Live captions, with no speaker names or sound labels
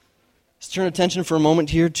turn attention for a moment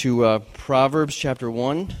here to Proverbs chapter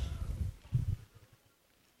 1.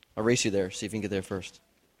 I'll race you there. See if you can get there first.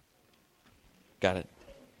 Got it.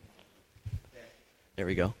 There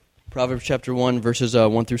we go. Proverbs chapter 1, verses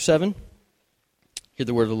 1 through 7. Hear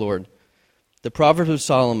the word of the Lord. The Proverbs of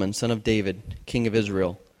Solomon, son of David, king of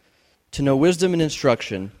Israel. To know wisdom and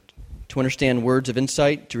instruction, to understand words of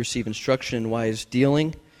insight, to receive instruction in wise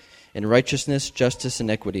dealing, in righteousness, justice, and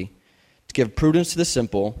equity, to give prudence to the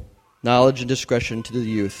simple, knowledge and discretion to the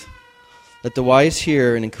youth. Let the wise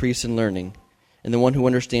hear and increase in learning, and the one who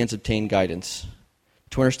understands obtain guidance.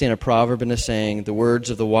 To understand a proverb and a saying, the words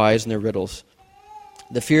of the wise and their riddles.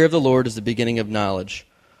 The fear of the Lord is the beginning of knowledge.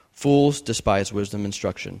 Fools despise wisdom and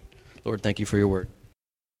instruction. Lord, thank you for your word.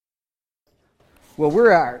 Well,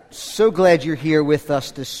 we're so glad you're here with us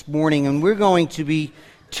this morning, and we're going to be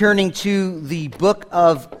turning to the book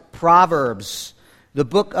of Proverbs. The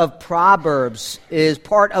book of Proverbs is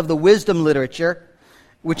part of the wisdom literature,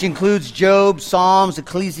 which includes Job, Psalms,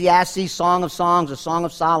 Ecclesiastes, Song of Songs, a Song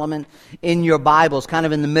of Solomon in your Bibles, kind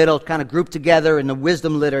of in the middle, kind of grouped together in the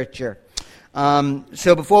wisdom literature.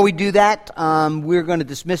 So before we do that, we're going to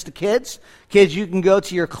dismiss the kids. Kids, you can go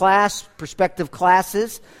to your class, prospective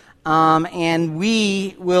classes, and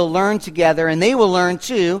we will learn together, and they will learn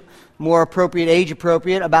too, more appropriate, age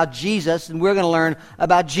appropriate, about Jesus, and we're going to learn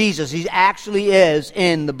about Jesus. He actually is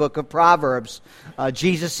in the book of Proverbs.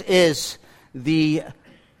 Jesus is the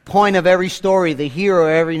point of every story, the hero of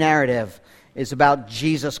every narrative is about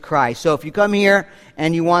Jesus Christ. So if you come here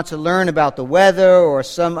and you want to learn about the weather or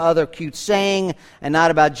some other cute saying and not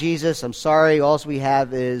about Jesus, I'm sorry, all we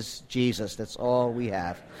have is Jesus. That's all we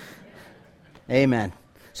have. Amen.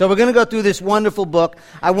 So we're going to go through this wonderful book.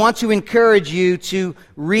 I want to encourage you to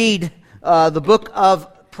read the book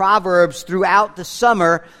of Proverbs throughout the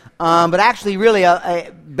summer, but actually really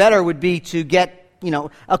better would be to get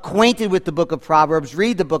acquainted with the book of Proverbs,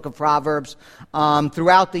 read the book of Proverbs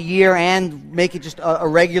throughout the year and make it just a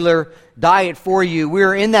regular diet for you.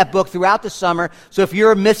 We're in that book throughout the summer, so if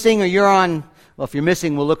you're missing or if you're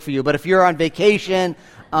missing, we'll look for you, but if you're on vacation,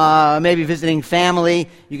 maybe visiting family,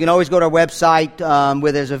 you can always go to our website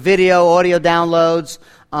where there's a video, audio downloads,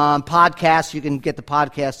 podcasts. You can get the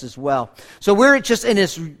podcast as well. So we're just in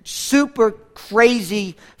this super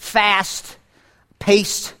crazy, fast-paced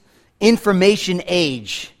information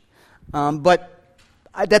age. But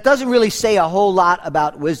that doesn't really say a whole lot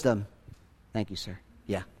about wisdom. Thank you, sir.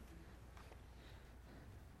 Yeah.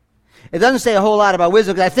 It doesn't say a whole lot about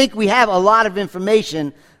wisdom because I think we have a lot of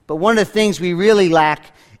information, but one of the things we really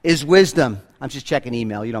lack is wisdom. I'm just checking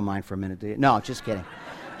email. You don't mind for a minute, do you? No, just kidding.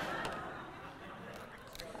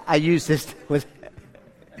 I use this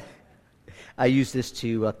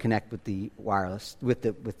to connect with the wireless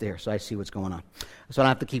with there, so I see what's going on. So I don't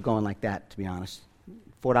have to keep going like that, to be honest.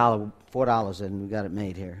 $4 and we got it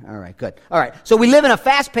made here. All right, good. All right, so we live in a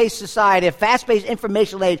fast-paced society, a fast-paced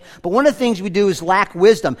informational age, but one of the things we do is lack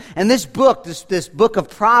wisdom. And this book, this book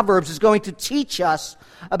of Proverbs is going to teach us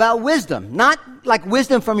about wisdom. Not like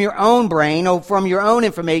wisdom from your own brain or from your own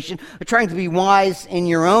information or trying to be wise in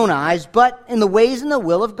your own eyes, but in the ways and the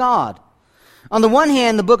will of God. On the one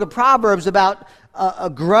hand, the book of Proverbs about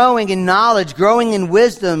growing in knowledge, growing in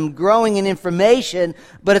wisdom, growing in information,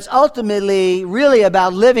 but it's ultimately really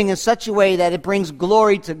about living in such a way that it brings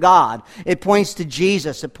glory to God. It points to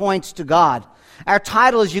Jesus. It points to God. Our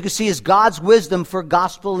title, as you can see, is God's Wisdom for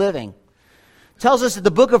Gospel Living. It tells us that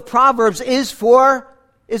the book of Proverbs is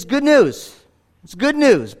good news. It's good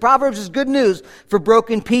news. Proverbs is good news for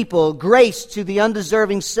broken people, grace to the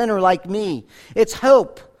undeserving sinner like me. It's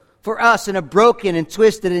hope for us in a broken and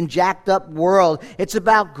twisted and jacked up world. It's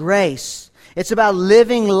about grace. It's about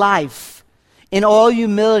living life in all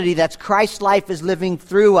humility that's Christ's life is living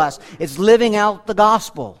through us. It's living out the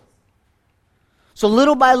gospel. So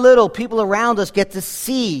little by little, people around us get to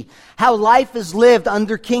see how life is lived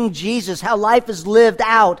under King Jesus, how life is lived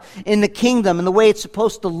out in the kingdom and the way it's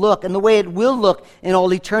supposed to look and the way it will look in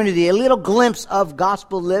all eternity. A little glimpse of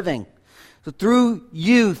gospel living. So through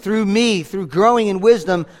you, through me, through growing in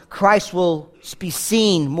wisdom, Christ will be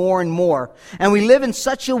seen more and more. And we live in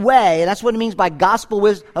such a way, and that's what it means by God's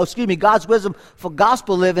wisdom for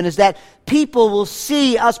gospel living, is that people will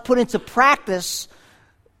see us put into practice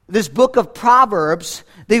this book of Proverbs.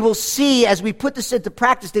 They will see, as we put this into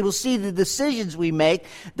practice, they will see the decisions we make.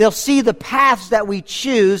 They'll see the paths that we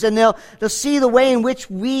choose, and they'll see the way in which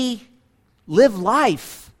we live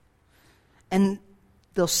life. And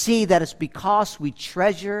they'll see that it's because we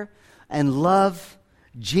treasure and love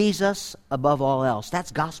Jesus above all else.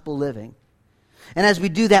 That's gospel living. And as we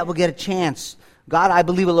do that, we'll get a chance. God, I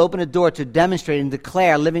believe, will open a door to demonstrate and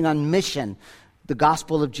declare living on mission, the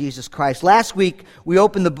gospel of Jesus Christ. Last week, we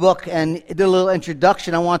opened the book and did a little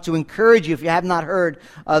introduction. I want to encourage you, if you have not heard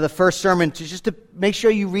the first sermon, to make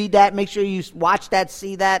sure you read that, make sure you watch that,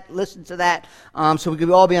 see that, listen to that, so we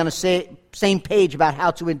can all be on the same page about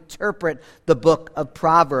how to interpret the book of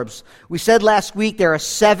Proverbs. We said last week there are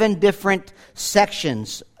 7 different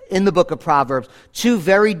sections in the book of Proverbs, 2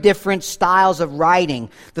 very different styles of writing.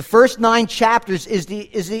 The first 9 chapters is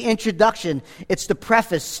the introduction. It's the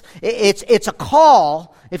preface. It's a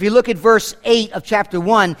call. If you look at verse 8 of chapter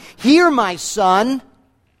 1, "Hear, my son."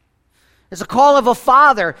 It's a call of a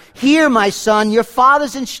father. "Hear, my son, your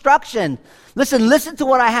father's instruction." Listen to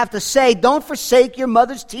what I have to say. Don't forsake your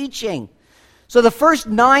mother's teaching. So the first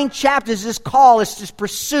 9 chapters, this call is this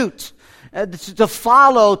pursuit. To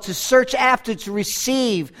follow, to search after, to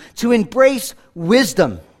receive, to embrace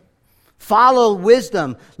wisdom. Follow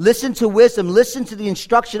wisdom. Listen to wisdom. Listen to the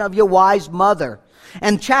instruction of your wise mother.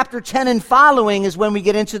 And chapter 10 and following is when we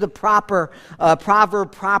get into the proper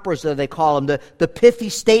proverb propers, as they call them, the pithy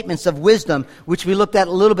statements of wisdom, which we looked at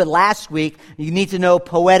a little bit last week. You need to know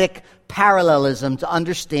poetic parallelism to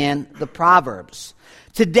understand the Proverbs.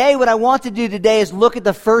 Today, what I want to do today is look at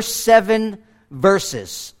the first 7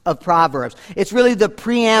 verses of Proverbs. It's really the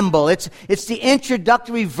preamble. It's the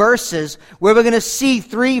introductory verses where we're going to see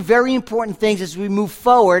 3 very important things as we move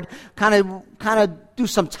forward, kind of do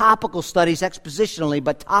some topical studies expositionally,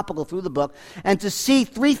 but topical through the book, and to see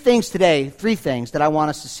 3 things today, 3 things that I want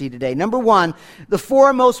us to see today. Number 1, the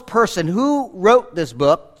foremost person who wrote this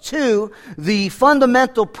book. 2, the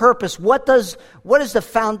fundamental purpose. What does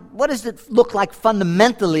it look like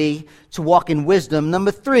fundamentally to walk in wisdom? Number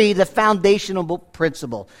 3, the foundational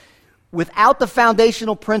principle. Without the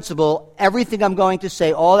foundational principle, everything I'm going to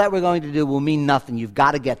say, all that we're going to do will mean nothing. You've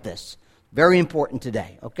got to get this. Very important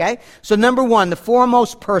today, okay? So number 1, the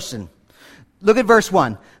foremost person. Look at verse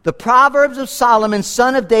 1. The Proverbs of Solomon,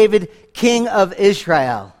 son of David, king of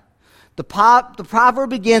Israel. The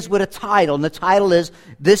proverb begins with a title, and the title is,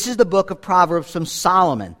 "This is the book of Proverbs from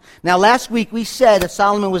Solomon." Now, last week we said that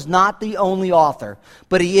Solomon was not the only author,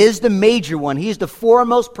 but he is the major one. He is the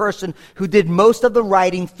foremost person who did most of the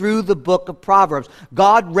writing through the book of Proverbs.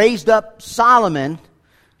 God raised up Solomon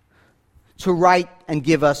to write and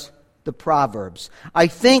give us the Proverbs. I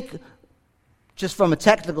think, just from a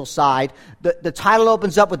technical side, the title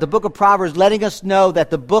opens up with the book of Proverbs letting us know that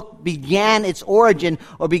the book began its origin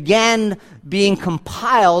or began being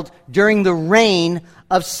compiled during the reign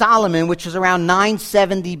of Solomon, which was around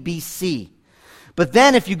 970 BC. But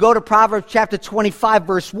then if you go to Proverbs chapter 25,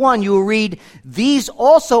 verse 1, you will read, "These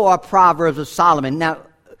also are Proverbs of Solomon." Now,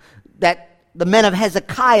 that the men of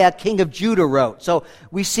Hezekiah, king of Judah, wrote. So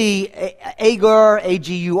we see Agur,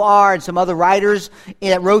 A-G-U-R, and some other writers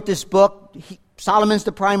that wrote this book. Solomon's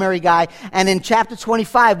the primary guy. And in chapter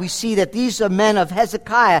 25, we see that these are men of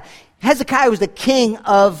Hezekiah. Hezekiah was the king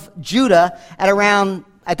of Judah at around,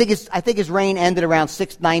 I think his reign ended around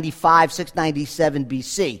 695, 697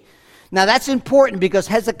 BC. Now that's important because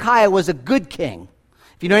Hezekiah was a good king.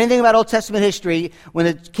 If you know anything about Old Testament history, when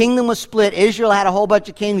the kingdom was split, Israel had a whole bunch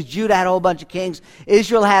of kings, Judah had a whole bunch of kings.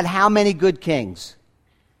 Israel had how many good kings?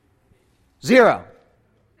 0.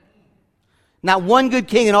 Not one good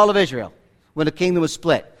king in all of Israel when the kingdom was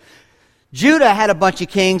split. Judah had a bunch of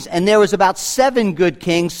kings, and there was about 7 good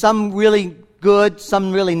kings, some really good,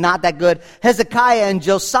 some really not that good. Hezekiah and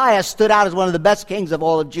Josiah stood out as one of the best kings of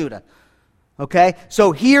all of Judah. Okay?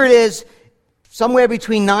 So here it is, somewhere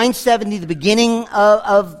between 970, the beginning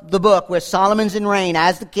of the book, where Solomon's in reign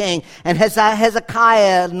as the king, and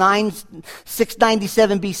Hezekiah,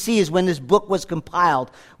 697 BC is when this book was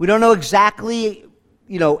compiled. We don't know exactly,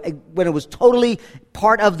 when it was totally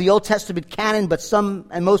part of the Old Testament canon, but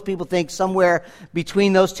most people think somewhere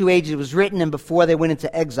between those 2 ages it was written, and before they went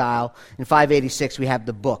into exile in 586, we have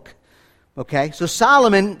the book. Okay, so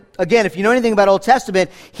Solomon, again, if you know anything about Old Testament,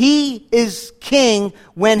 he is king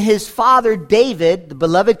when his father David, the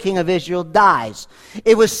beloved king of Israel, dies.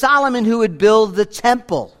 It was Solomon who would build the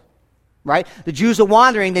temple, right? The Jews are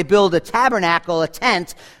wandering, they build a tabernacle, a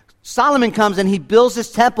tent. Solomon comes and he builds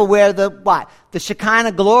this temple where the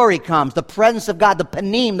Shekinah glory comes, the presence of God, the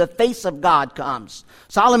panim, the face of God comes.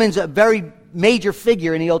 Solomon's a very major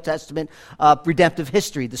figure in the Old Testament redemptive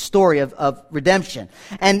history, the story of redemption.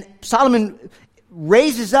 And Solomon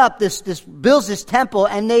raises up builds this temple,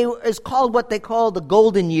 and is called what they call the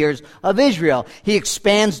golden years of Israel. He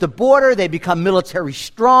expands the border, they become military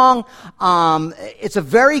strong. It's a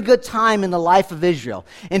very good time in the life of Israel.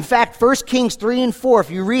 In fact, 1 Kings 3 and 4,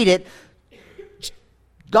 if you read it,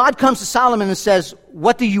 God comes to Solomon and says,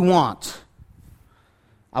 "What do you want?"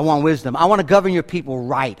 I want wisdom. I want to govern your people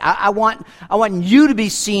right. I want you to be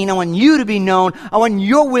seen. I want you to be known. I want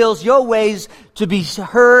your wills, your ways to be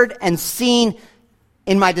heard and seen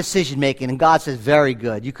in my decision making. And God says, very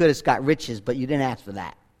good. You could have got riches, but you didn't ask for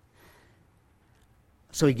that.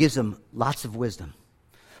 So he gives them lots of wisdom.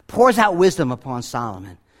 Pours out wisdom upon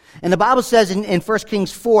Solomon. And the Bible says in 1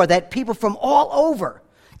 Kings 4 that people from all over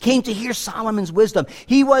came to hear Solomon's wisdom.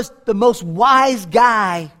 He was the most wise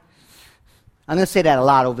guy. I'm going to say that a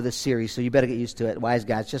lot over this series, so you better get used to it. Wise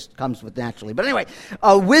guys just comes with naturally. But anyway,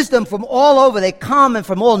 wisdom from all over. They come, and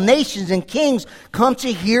from all nations and kings come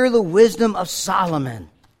to hear the wisdom of Solomon.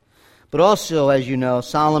 But also, as you know,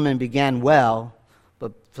 Solomon began well,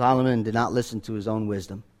 but Solomon did not listen to his own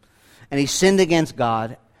wisdom. And he sinned against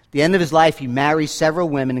God. At the end of his life, he marries several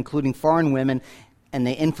women, including foreign women, and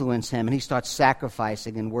they influence him, and he starts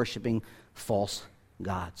sacrificing and worshiping false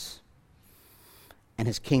gods. And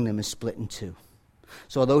his kingdom is split in two.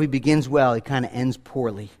 So although he begins well, he kind of ends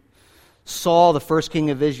poorly. Saul, the first king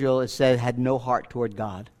of Israel, it said, had no heart toward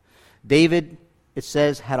God. David, it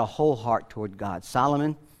says, had a whole heart toward God.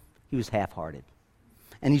 Solomon, he was half-hearted.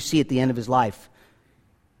 And you see at the end of his life,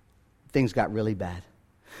 things got really bad.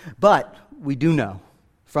 But we do know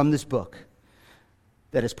from this book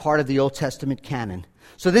that as part of the Old Testament canon,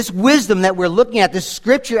 so this wisdom that we're looking at, this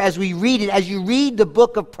scripture as we read it, as you read the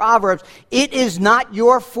book of Proverbs, it is not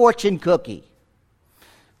your fortune cookie.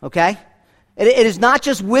 Okay? It is not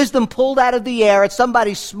just wisdom pulled out of the air. It's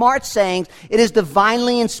somebody's smart sayings. It is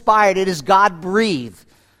divinely inspired. It is God-breathed.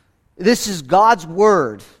 This is God's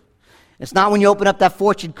word. It's not when you open up that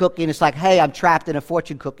fortune cookie and it's like, hey, I'm trapped in a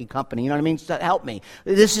fortune cookie company. You know what I mean? So help me.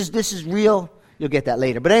 This is real. You'll get that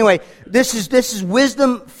later. But anyway, this is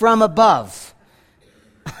wisdom from above.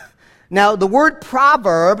 Now, the word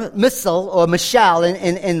proverb, misal or mishal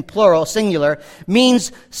in plural, singular,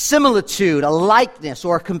 means similitude, a likeness,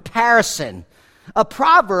 or a comparison. A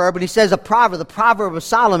proverb, and he says the proverb of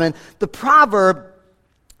Solomon, the proverb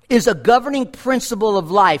is a governing principle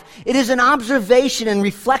of life. It is an observation and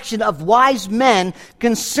reflection of wise men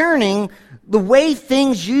concerning the way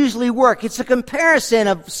things usually work. It's a comparison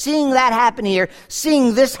of seeing that happen here,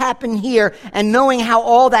 seeing this happen here, and knowing how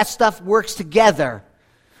all that stuff works together.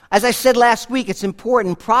 As I said last week, it's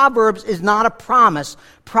important. Proverbs is not a promise.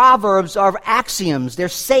 Proverbs are axioms. They're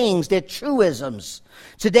sayings. They're truisms.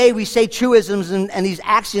 Today we say truisms and these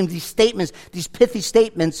axioms, these statements, these pithy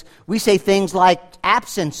statements. We say things like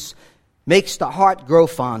absence makes the heart grow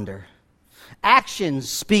fonder. Actions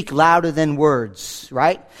speak louder than words,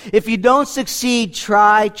 right? If you don't succeed,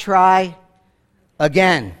 try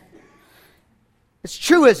again. It's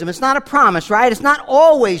truism. It's not a promise, right? It's not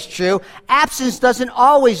always true. Absence doesn't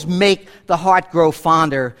always make the heart grow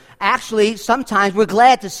fonder. Actually, sometimes we're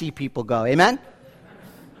glad to see people go. Amen?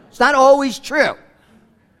 It's not always true.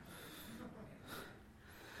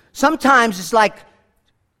 Sometimes it's like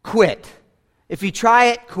quit. If you try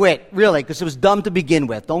it, quit. Really, because it was dumb to begin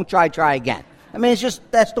with. Don't try again. I mean, it's just,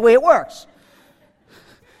 that's the way it works.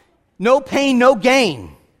 No pain, no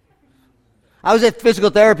gain. I was at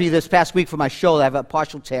physical therapy this past week for my shoulder. I have a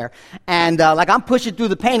partial tear. And I'm pushing through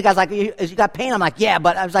the pain. The guy's like, you got pain? I'm like, yeah,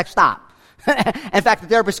 but I was like, stop. In fact, the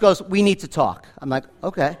therapist goes, we need to talk. I'm like,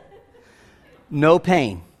 okay. No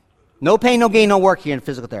pain. No pain, no gain, no work here in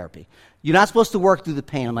physical therapy. You're not supposed to work through the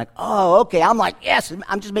pain. I'm like, oh, okay. I'm like, yes,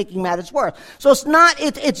 I'm just making matters worse. So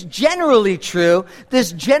it's generally true.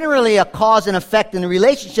 There's generally a cause and effect in the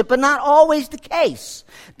relationship, but not always the case.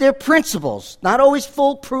 They're principles, not always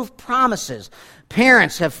foolproof promises.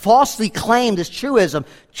 Parents have falsely claimed as truism,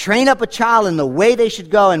 train up a child in the way they should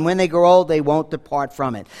go, and when they grow old, they won't depart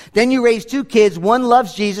from it. Then you raise two kids, one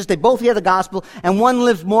loves Jesus, they both hear the gospel, and one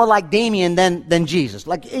lives more like Damien than Jesus.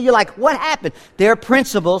 You're like, what happened? They're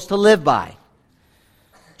principles to live by.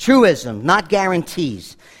 Truism, not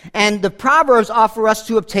guarantees. And the Proverbs offer us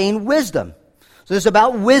to obtain wisdom. So this is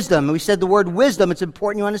about wisdom. We said the word wisdom, it's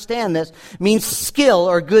important you understand this, means skill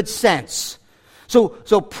or good sense.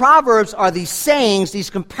 So Proverbs are these sayings, these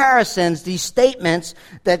comparisons, these statements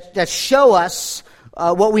that show us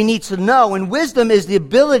what we need to know. And wisdom is the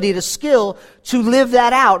ability, the skill to live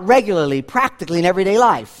that out regularly, practically in everyday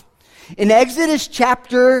life. In Exodus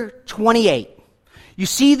chapter 28, you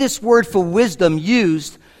see this word for wisdom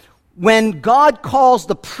used when God calls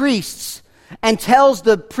the priests and tells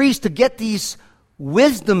the priests to get these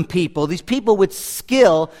wisdom people, these people with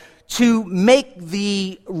skill, to make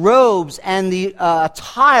the robes and the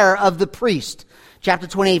attire of the priest. Chapter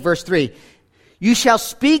 28, verse 3. You shall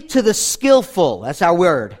speak to the skillful, that's our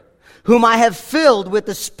word, whom I have filled with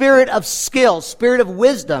the spirit of skill, spirit of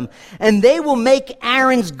wisdom, and they will make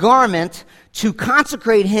Aaron's garment to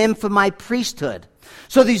consecrate him for my priesthood.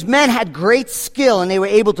 So these men had great skill, and they were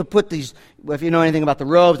able to put these, if you know anything about the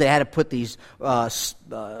robes, they had to put these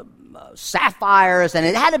sapphires, and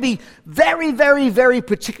it had to be very, very, very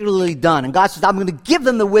particularly done. And God says, I'm going to give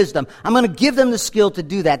them the wisdom. I'm going to give them the skill to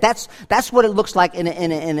do that. That's what it looks like in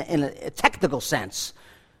a technical sense.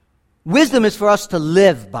 Wisdom is for us to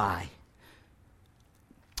live by.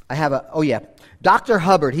 Dr.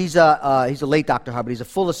 Hubbard, he's a late Dr. Hubbard. He's a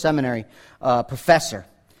Fuller Seminary professor.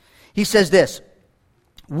 He says this: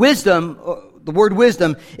 wisdom, the word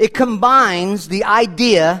wisdom, it combines the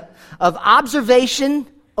idea of observation,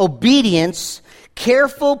 obedience,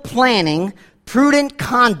 careful planning, prudent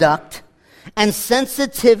conduct, and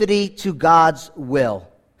sensitivity to God's will.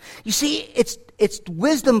 You see, it's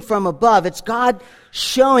wisdom from above. It's God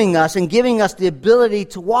showing us and giving us the ability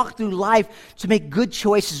to walk through life, to make good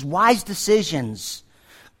choices, wise decisions.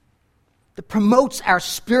 That promotes our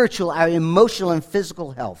spiritual, our emotional, and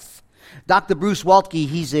physical health. Dr. Bruce Waltke,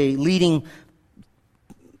 he's a leading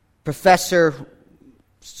professor,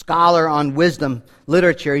 scholar on wisdom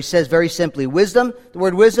literature. He says very simply, wisdom, the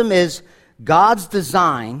word wisdom is God's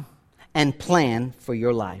design and plan for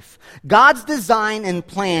your life. God's design and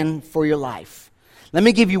plan for your life. Let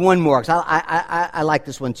me give you one more, because I like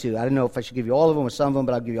this one too. I don't know if I should give you all of them or some of them,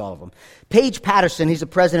 but I'll give you all of them. Paige Patterson, he's a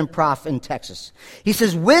president prof in Texas. He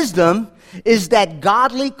says, wisdom is that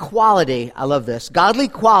godly quality, I love this, godly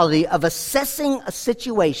quality of assessing a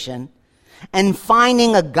situation and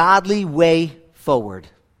finding a godly way forward.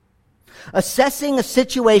 Assessing a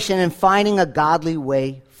situation and finding a godly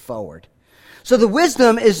way forward. So the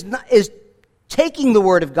wisdom is taking the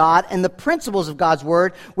Word of God and the principles of God's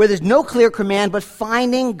Word, where there's no clear command, but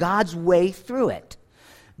finding God's way through it.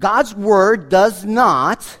 God's Word does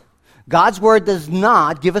not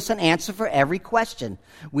give us an answer for every question.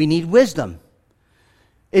 We need wisdom.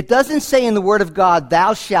 It doesn't say in the Word of God,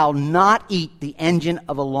 thou shalt not eat the engine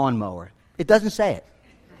of a lawnmower. It doesn't say it.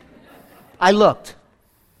 I looked.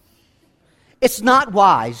 It's not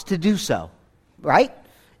wise to do so, right?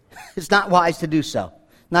 It's not wise to do so.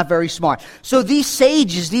 Not very smart. So these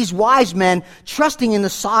sages, these wise men, trusting in the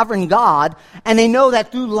sovereign God, and they know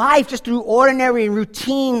that through life, just through ordinary and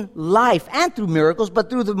routine life, and through miracles, but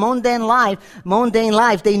through the mundane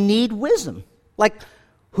life, they need wisdom. Like,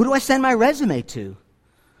 who do I send my resume to?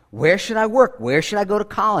 Where should I work? Where should I go to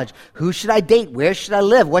college? Who should I date? Where should I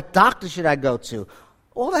live? What doctor should I go to?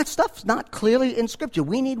 All that stuff's not clearly in Scripture.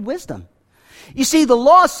 We need wisdom. You see, the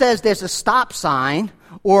law says there's a stop sign,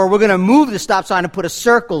 or we're going to move the stop sign and put a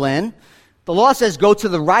circle in. The law says go to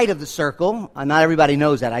the right of the circle. Not everybody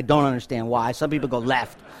knows that. I don't understand why. Some people go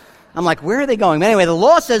left. I'm like, where are they going? But anyway, the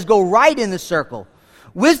law says go right in the circle.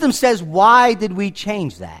 Wisdom says, why did we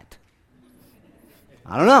change that?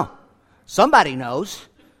 I don't know. Somebody knows.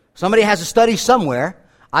 Somebody has a study somewhere.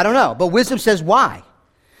 I don't know. But wisdom says why.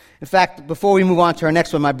 In fact, before we move on to our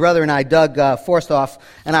next one, my brother and I, Doug Forstoff,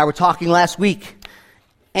 and I were talking last week.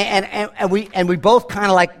 And we both kind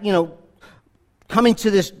of like, coming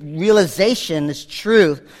to this realization, this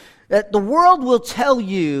truth, that the world will tell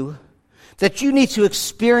you that you need to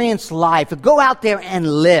experience life, go out there and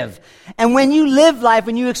live. And when you live life,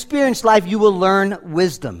 when you experience life, you will learn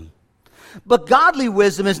wisdom. But godly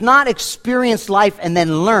wisdom is not experience life and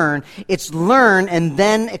then learn. It's learn and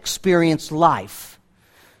then experience life.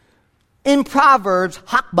 In Proverbs,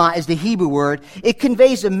 Hakmah is the Hebrew word. It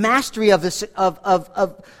conveys a mastery of this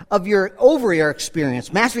of your over your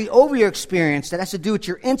experience, mastery over your experience that has to do with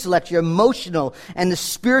your intellect, your emotional, and the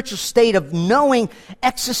spiritual state of knowing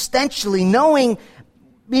existentially, knowing,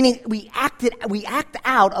 meaning we act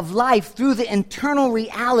out of life through the internal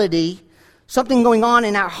reality, something going on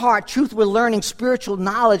in our heart, truth we're learning, spiritual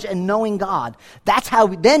knowledge, and knowing God. That's how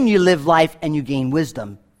then you live life and you gain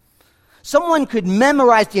wisdom. Someone could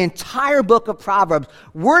memorize the entire book of Proverbs,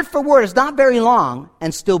 word for word, it's not very long,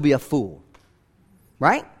 and still be a fool.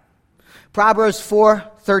 Right? Proverbs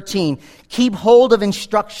 4:13. Keep hold of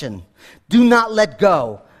instruction. Do not let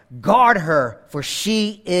go. Guard her, for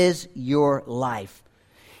she is your life.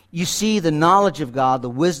 You see, the knowledge of God, the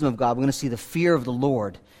wisdom of God, we're going to see the fear of the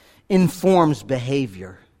Lord informs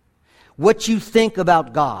behavior. What you think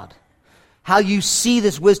about God. How you see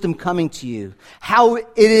this wisdom coming to you, how it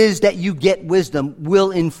is that you get wisdom will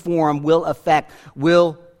inform, will affect,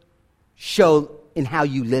 will show in how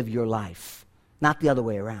you live your life, not the other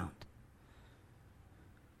way around.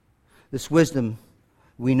 This wisdom,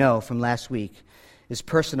 we know from last week, is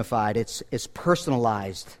personified, it's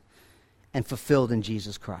personalized and fulfilled in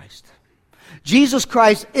Jesus Christ. Jesus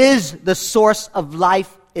Christ is the source of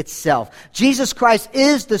life itself. Jesus Christ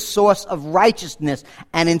is the source of righteousness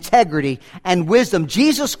and integrity and wisdom.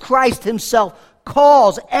 Jesus Christ himself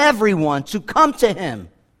calls everyone to come to him,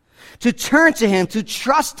 to turn to him, to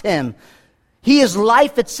trust him. He is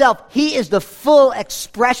life itself. He is the full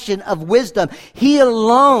expression of wisdom. He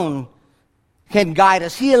alone can guide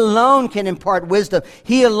us. He alone can impart wisdom.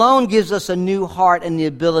 He alone gives us a new heart and the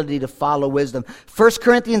ability to follow wisdom. 1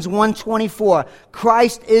 Corinthians 1:24,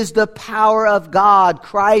 Christ is the power of God.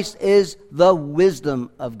 Christ is the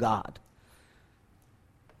wisdom of God.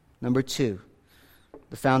 Number 2,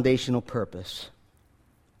 the foundational purpose.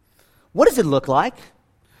 What does it look like?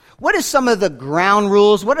 What are some of the ground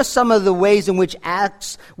rules? What are some of the ways in which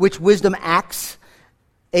wisdom acts?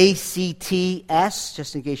 ACTS,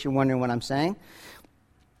 just in case you're wondering what I'm saying.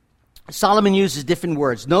 Solomon uses different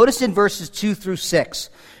words. Notice in verses 2 through 6.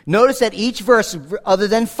 Notice that each verse, other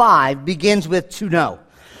than 5, begins with to know.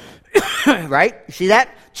 Right? See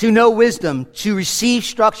that? To know wisdom, to receive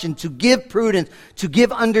instruction, to give prudence, to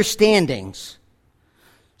give understandings.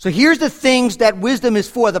 So here's the things that wisdom is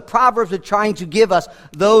for. The Proverbs are trying to give us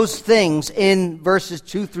those things in verses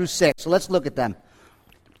 2 through 6. So let's look at them.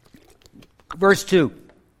 Verse 2.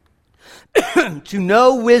 To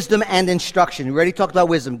know wisdom and instruction. We already talked about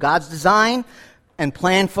wisdom. God's design and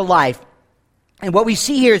plan for life. And what we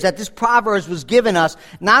see here is that this Proverbs was given us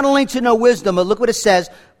not only to know wisdom, but look what it says,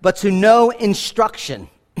 but to know instruction.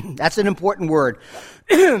 That's an important word.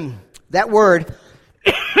 That word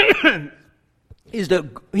is the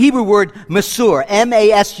Hebrew word masur,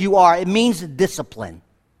 M-A-S-U-R. It means discipline.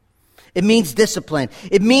 It means discipline.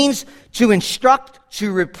 It means to instruct,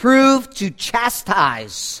 to reprove, to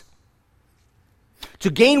chastise, to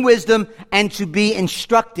gain wisdom, and to be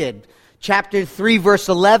instructed. Chapter 3, verse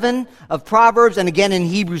 11 of Proverbs, and again in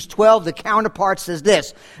Hebrews 12, the counterpart says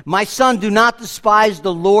this, my son, do not despise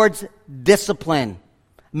the Lord's discipline.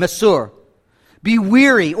 Masur. Be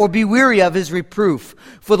weary of his reproof.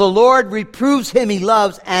 For the Lord reproves him he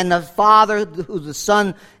loves, and the father who's the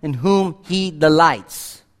son in whom he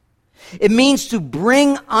delights. It means to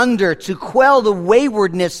bring under, to quell the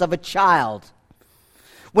waywardness of a child.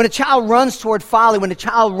 When a child runs toward folly, when a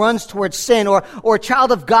child runs toward sin, or a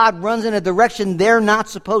child of God runs in a direction they're not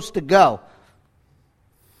supposed to go,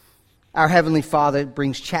 our Heavenly Father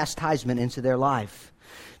brings chastisement into their life.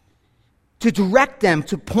 To direct them,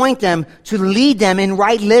 to point them, to lead them in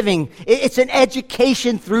right living. It's an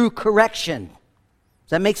education through correction.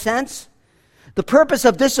 Does that make sense? The purpose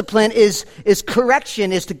of discipline is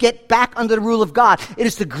correction, is to get back under the rule of God. It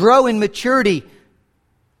is to grow in maturity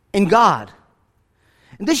in God.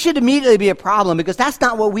 And this should immediately be a problem because that's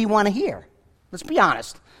not what we want to hear. Let's be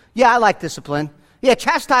honest. Yeah, I like discipline. Yeah,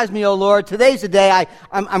 chastise me, O Lord. Today's the day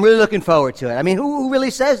I'm really looking forward to it. I mean, who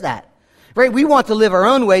really says that? Right? We want to live our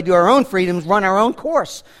own way, do our own freedoms, run our own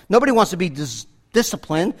course. Nobody wants to be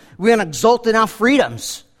disciplined. We want to exult in our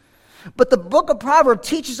freedoms. But the book of Proverbs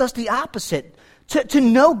teaches us the opposite. To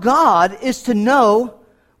know God is to know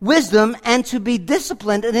wisdom and to be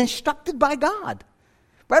disciplined and instructed by God.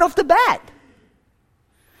 Right off the bat.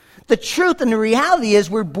 The truth and the reality is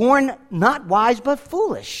we're born not wise but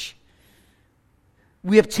foolish.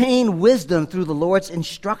 We obtain wisdom through the Lord's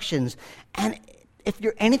instructions. And if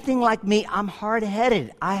you're anything like me, I'm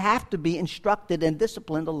hard-headed. I have to be instructed and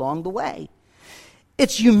disciplined along the way.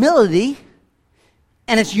 It's humility,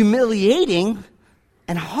 and it's humiliating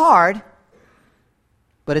and hard,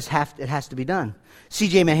 but it has to be done.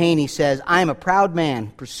 C.J. Mahaney says, I am a proud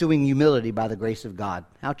man pursuing humility by the grace of God.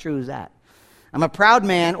 How true is that? I'm a proud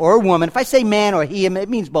man or a woman. If I say man or he, it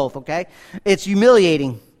means both, okay? It's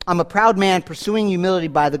humiliating. I'm a proud man pursuing humility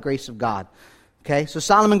by the grace of God. Okay, so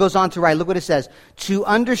Solomon goes on to write, look what it says, to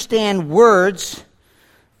understand words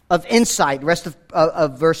of insight, rest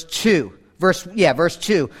of verse 2. Verse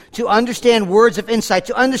 2. To understand words of insight,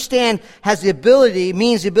 to understand means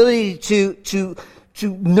the ability to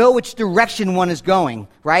know which direction one is going,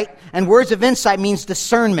 right? And words of insight means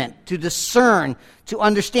discernment, to discern, to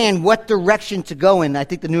understand what direction to go in. I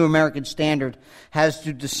think the New American Standard has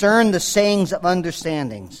to discern the sayings of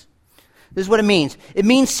understandings. This is what it means. It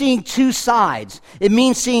means seeing two sides. It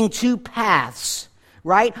means seeing two paths,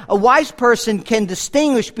 right? A wise person can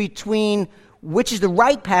distinguish between which is the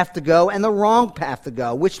right path to go and the wrong path to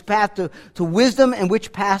go, which path to wisdom and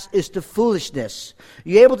which path is to foolishness.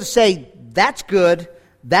 You're able to say, that's good,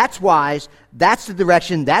 that's wise, that's the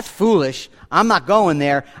direction, that's foolish, I'm not going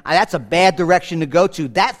there, that's a bad direction to go to.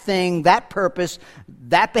 That thing, that purpose,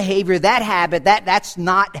 that behavior, that habit, that's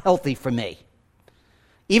not healthy for me.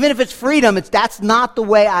 Even if it's freedom, that's not the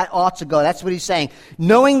way I ought to go. That's what he's saying.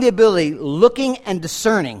 Knowing the ability, looking and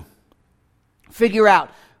discerning. Figure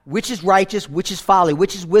out which is righteous, which is folly,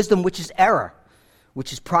 which is wisdom, which is error,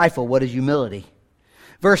 which is prideful, what is humility.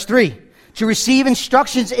 Verse 3, to receive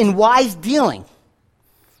instructions in wise dealing,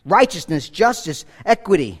 righteousness, justice,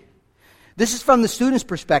 equity. This is from the student's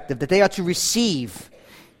perspective, that they are to receive,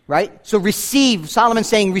 right? So receive, Solomon's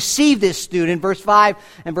saying, receive this, student. Verse 5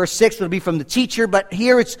 and verse 6 will be from the teacher, but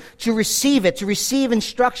here it's to receive it, to receive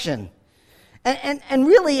instruction. And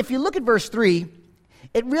really, if you look at verse 3,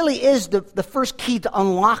 it really is the first key to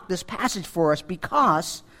unlock this passage for us,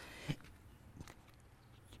 because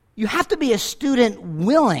you have to be a student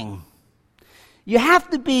willing. You have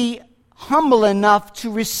to be humble enough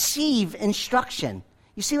to receive instruction.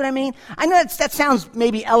 You see what I mean? I know that sounds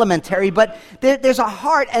maybe elementary, but there's a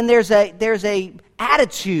heart and there's a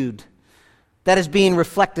attitude that is being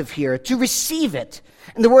reflective here, to receive it.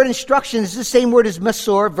 And the word instruction is the same word as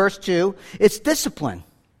masor, verse 2. It's discipline.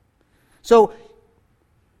 So,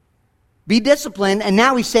 be disciplined, and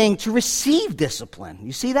now he's saying to receive discipline.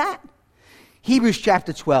 You see that? Hebrews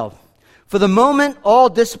chapter 12. For the moment, all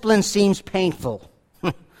discipline seems painful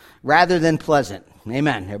rather than pleasant.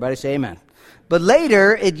 Amen. Everybody say amen. But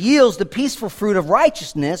later, it yields the peaceful fruit of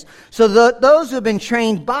righteousness, so those who have been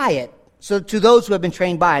trained by it. So to those who have been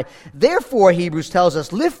trained by it. Therefore, Hebrews tells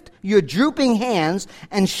us, lift your drooping hands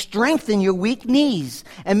and strengthen your weak knees,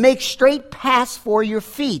 and make straight paths for your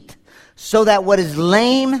feet, so that what is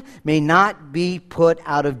lame may not be put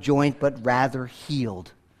out of joint, but rather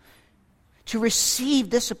healed. To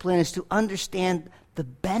receive discipline is to understand the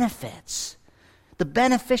benefits, the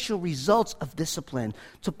beneficial results of discipline,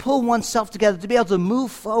 to pull oneself together, to be able to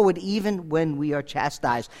move forward even when we are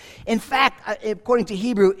chastised. In fact, according to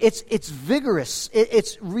Hebrew, it's vigorous,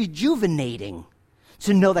 it's rejuvenating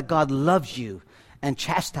to know that God loves you and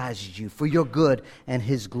chastises you for your good and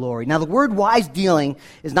his glory. Now, the word wise dealing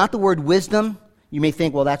is not the word wisdom. You may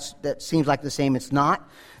think, well, that seems like the same. It's not.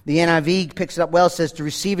 The NIV picks it up well. It says to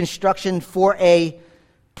receive instruction for a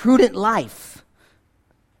prudent life.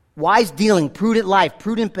 Wise dealing, prudent life,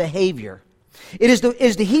 prudent behavior. It is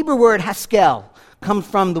the Hebrew word haskel, comes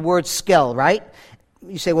from the word skel, right?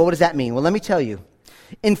 You say, well, what does that mean? Well, let me tell you.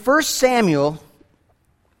 In 1 Samuel,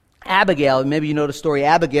 Abigail, maybe you know the story,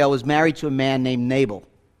 Abigail was married to a man named Nabal.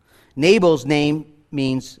 Nabal's name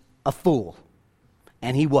means a fool,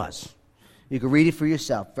 and he was. You can read it for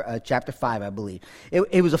yourself, chapter 5, I believe.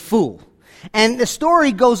 It was a fool. And the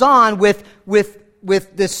story goes on with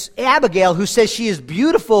this Abigail, who says she is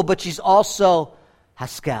beautiful, but she's also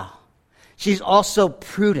haskel. She's also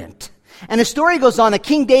prudent. And the story goes on that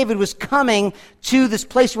King David was coming to this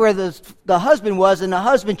place where the husband was, and the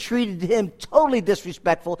husband treated him totally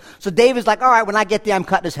disrespectful. So David's like, all right, when I get there, I'm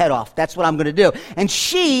cutting his head off. That's what I'm going to do. And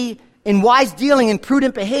she, in wise dealing and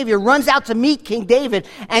prudent behavior, runs out to meet King David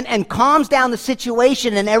and calms down the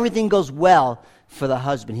situation, and everything goes well for the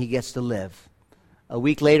husband. He gets to live. A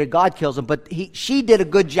week later, God kills him, but she did a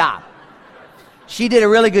good job. She did a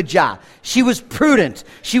really good job. She was prudent.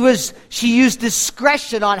 She used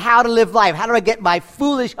discretion on how to live life. How do I get my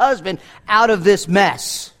foolish husband out of this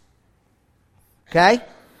mess? Okay?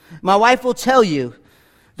 My wife will tell you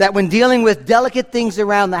that when dealing with delicate things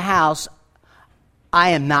around the house, I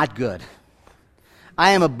am not good.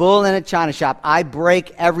 I am a bull in a china shop. I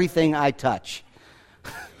break everything I touch.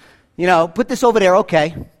 Put this over there,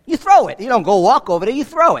 okay. You throw it. You don't go walk over there, you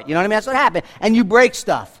throw it. You know what I mean? That's what happened. And you break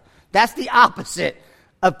stuff. That's the opposite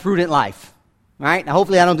of prudent life. All right? Now,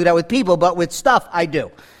 hopefully I don't do that with people, but with stuff, I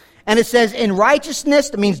do. And it says, in righteousness,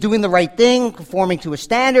 that means doing the right thing, conforming to a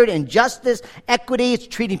standard. In justice, equity, it's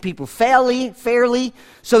treating people fairly.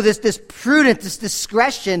 So this prudent, this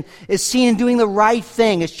discretion is seen in doing the right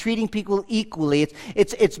thing. It's treating people equally.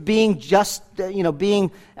 It's being just,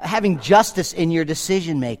 having justice in your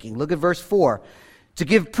decision making. Look at verse 4. To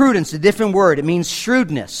give prudence, a different word. It means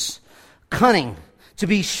shrewdness, cunning. To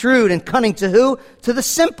be shrewd and cunning to who? To the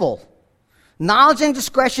simple. Knowledge and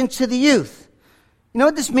discretion to the youth. You know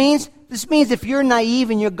what this means? This means if you're naive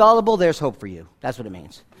and you're gullible, there's hope for you. That's what it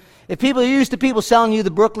means. If you're used to people selling you the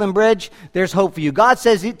Brooklyn Bridge, there's hope for you. God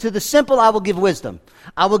says, to the simple, I will give wisdom.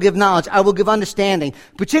 I will give knowledge. I will give understanding.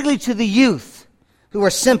 Particularly to the youth who are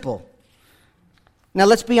simple. Now,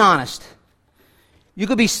 let's be honest. You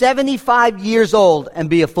could be 75 years old and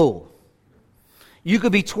be a fool. You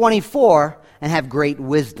could be 24 and have great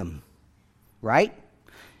wisdom, right?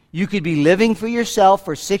 You could be living for yourself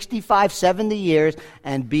for 65, 70 years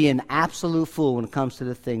and be an absolute fool when it comes to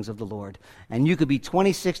the things of the Lord. And you could be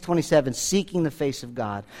 26, 27, seeking the face of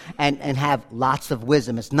God and have lots of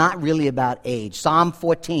wisdom. It's not really about age. Psalm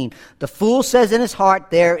 14, the fool says in his heart,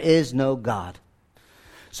 there is no God.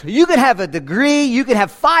 So you could have a degree, you could have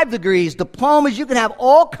 5 degrees, diplomas, you can have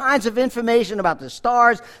all kinds of information about the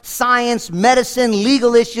stars, science, medicine,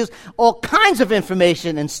 legal issues, all kinds of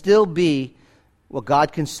information, and still be what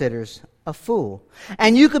God considers a fool.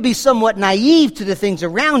 And you could be somewhat naive to the things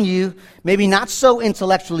around you, maybe not so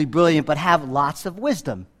intellectually brilliant, but have lots of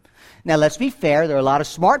wisdom. Now, let's be fair. There are a lot of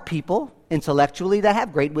smart people intellectually that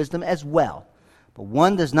have great wisdom as well. But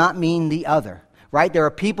one does not mean the other, right? There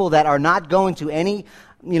are people that are not going to any,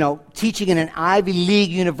 teaching in an Ivy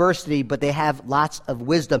League university, but they have lots of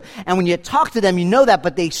wisdom. And when you talk to them, you know that,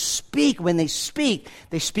 but when they speak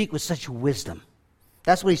with such wisdom.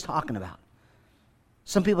 That's what he's talking about.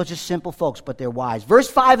 Some people are just simple folks, but they're wise. Verse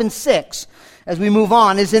 5 and 6, as we move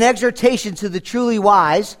on, is an exhortation to the truly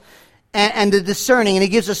wise and the discerning, and he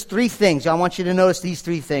gives us 3 things. I want you to notice these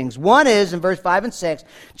 3 things. One is, in verse 5 and 6,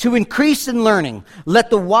 to increase in learning. Let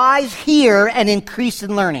the wise hear and increase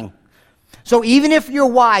in learning. So even if you're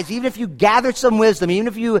wise, even if you gathered some wisdom, even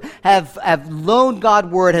if you have learned God's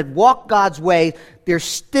word, have walked God's way, there's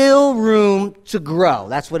still room to grow.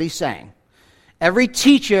 That's what he's saying. Every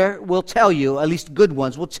teacher will tell you, at least good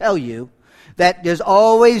ones will tell you, that there's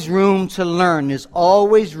always room to learn. There's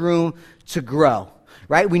always room to grow.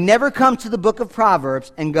 Right? We never come to the book of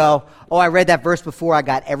Proverbs and go, oh, I read that verse before, I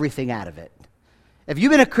got everything out of it. If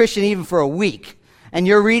you've been a Christian even for a week and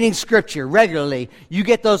you're reading Scripture regularly, you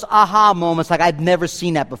get those aha moments like I'd never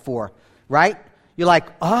seen that before. Right? You're like,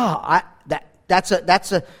 oh,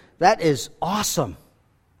 that is awesome.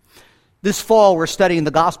 This fall we're studying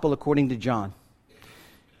the Gospel according to John.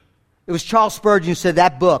 It was Charles Spurgeon who said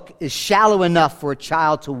that book is shallow enough for a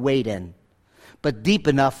child to wade in, but deep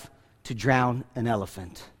enough to drown an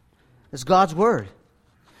elephant. It's God's word.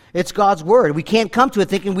 It's God's word. We can't come to it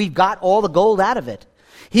thinking we've got all the gold out of it.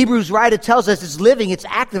 Hebrews writer tells us it's living, it's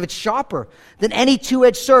active, it's sharper than any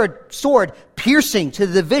two-edged sword, piercing to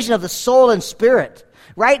the division of the soul and spirit.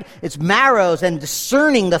 Right? It's marrows and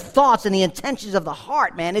discerning the thoughts and the intentions of the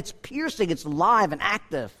heart, man. It's piercing, it's live and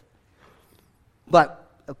active. But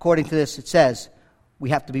according to this, it says, we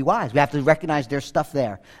have to be wise. We have to recognize there's stuff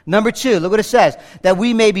there. Number 2, look what it says. That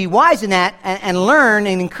we may be wise in that and learn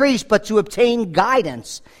and increase, but to obtain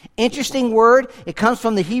guidance. Interesting word. It comes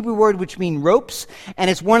from the Hebrew word which means ropes. And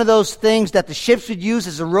it's one of those things that the ships would use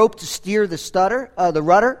as a rope to steer the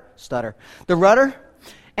rudder.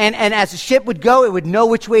 And as the ship would go, it would know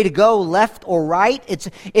which way to go, left or right.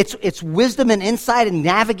 It's wisdom and insight in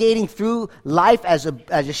navigating through life as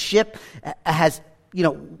a ship has,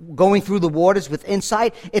 going through the waters with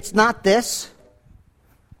insight. It's not this.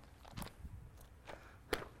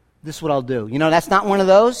 This is what I'll do. That's not one of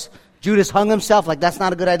those. Judas hung himself, like that's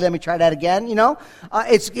not a good idea. Let me try that again.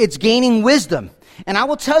 It's gaining wisdom. And I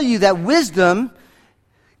will tell you that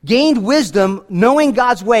gained wisdom, knowing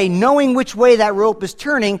God's way, knowing which way that rope is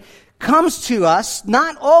turning, comes to us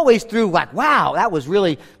not always through like, wow, that was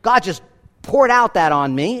really, God just poured out that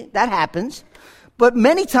on me. That happens. But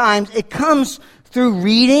many times it comes through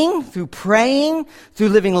reading, through praying, through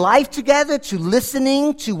living life together, to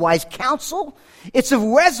listening, to wise counsel. It's a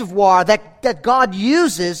reservoir that God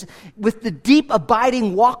uses with the deep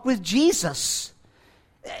abiding walk with Jesus.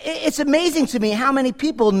 It's amazing to me how many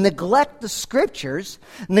people neglect the Scriptures,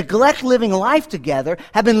 neglect living life together,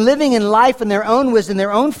 have been living in life in their own wisdom,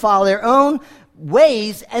 their own folly, their own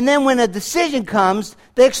ways, and then when a decision comes,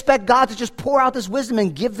 they expect God to just pour out this wisdom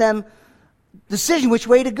and give them decision which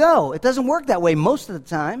way to go. It doesn't work that way most of the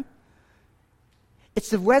time. It's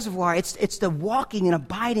the reservoir. It's the walking and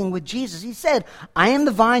abiding with Jesus. He said, I am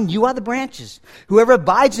the vine, you are the branches. Whoever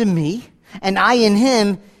abides in me and I in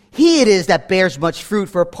him, he it is that bears much fruit.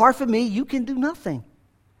 For apart from me, you can do nothing.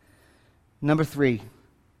 Number 3,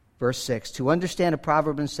 verse 6. To understand a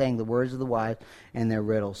proverb and saying, the words of the wise and their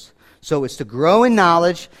riddles. So it's to grow in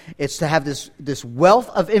knowledge. It's to have this wealth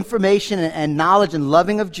of information and knowledge and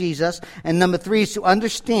loving of Jesus. And number 3 is to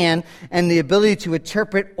understand and the ability to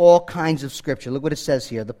interpret all kinds of Scripture. Look what it says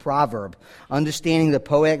here, the proverb. Understanding the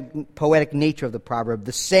poetic nature of the proverb,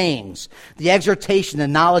 the sayings, the exhortation, the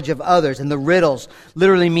knowledge of others, and the riddles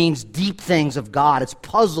literally means deep things of God. It's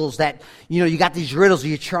puzzles that, you got these riddles that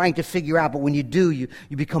you're trying to figure out, but when you do, you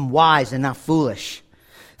become wise and not foolish.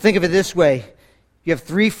 Think of it this way. You have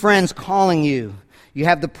 3 friends calling you. You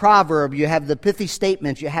have the proverb, you have the pithy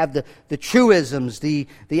statements, you have the truisms, the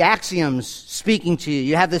axioms speaking to you.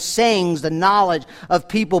 You have the sayings, the knowledge of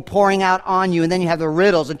people pouring out on you, and then you have the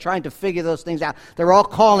riddles and trying to figure those things out. They're all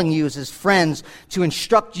calling you as friends to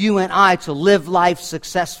instruct you and I to live life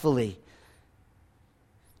successfully.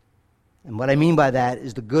 And what I mean by that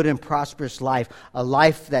is the good and prosperous life, a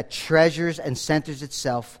life that treasures and centers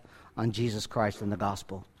itself on Jesus Christ and the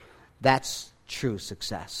gospel. That's true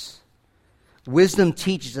success. Wisdom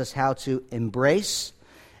teaches us how to embrace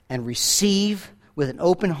and receive with an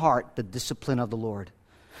open heart the discipline of the Lord.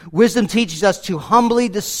 Wisdom teaches us to humbly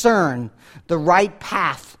discern the right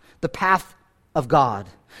path, the path of God.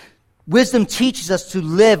 Wisdom teaches us to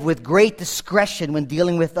live with great discretion when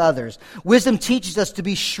dealing with others. Wisdom teaches us to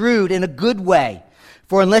be shrewd in a good way.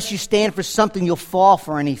 For unless you stand for something, you'll fall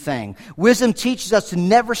for anything. Wisdom teaches us to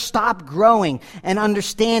never stop growing and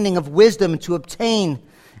understanding of wisdom and to obtain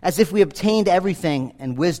as if we obtained everything.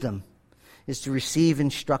 And wisdom is to receive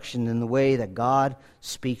instruction in the way that God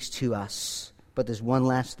speaks to us. But there's one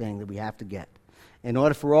last thing that we have to get in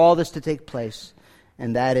order for all this to take place,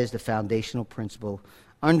 and that is the foundational principle.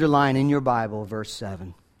 Underline in your Bible, verse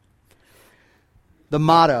 7. The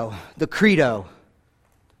motto, the credo,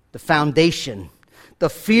 the foundation. The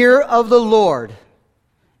fear of the Lord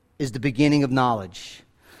is the beginning of knowledge.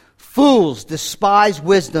 Fools despise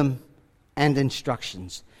wisdom and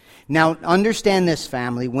instructions. Now, understand this,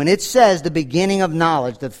 family. When it says the beginning of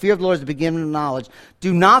knowledge, the fear of the Lord is the beginning of knowledge,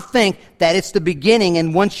 do not think that it's the beginning,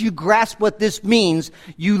 and once you grasp what this means,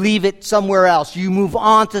 you leave it somewhere else. You move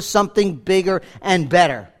on to something bigger and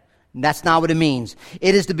better. And that's not what it means.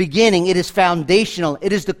 It is the beginning. It is foundational.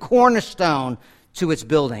 It is the cornerstone to its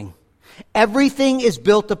building. Everything is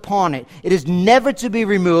built upon it. It is never to be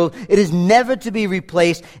removed. It is never to be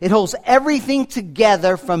replaced. It holds everything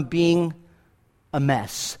together from being a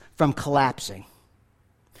mess, from collapsing.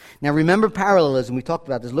 Now remember parallelism. We talked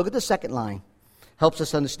about this. Look at the second line. Helps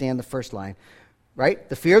us understand the first line. Right?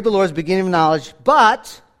 The fear of the Lord is the beginning of knowledge,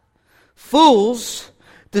 but fools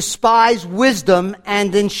despise wisdom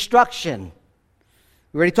and instruction.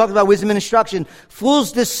 We already talked about wisdom and instruction.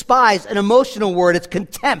 Fools despise an emotional word. It's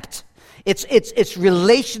contempt. It's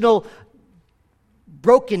relational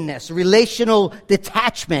brokenness, relational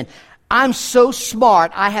detachment. I'm so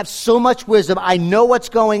smart. I have so much wisdom. I know what's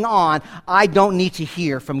going on. I don't need to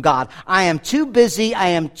hear from God. I am too busy. I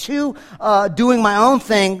am too doing my own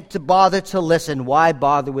thing to bother to listen. Why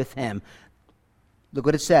bother with Him? Look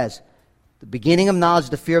what it says. The beginning of knowledge is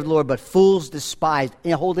the fear of the Lord, but fools despise,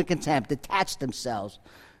 hold in contempt, detach themselves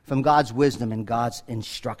from God's wisdom and God's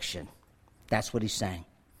instruction. That's what he's saying.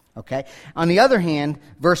 Okay? On the other hand,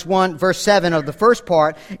 verse 7 of the first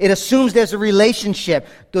part, it assumes there's a relationship.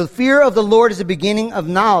 The fear of the Lord is the beginning of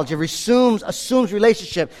knowledge. It assumes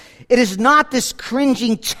relationship. It is not this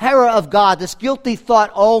cringing terror of God, this guilty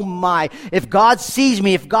thought, oh my, if God sees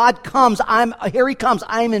me, if God comes, here he comes,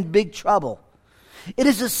 I'm in big trouble. It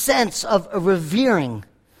is a sense of a revering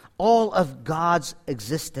all of God's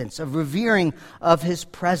existence, of revering of his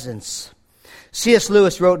presence. C.S.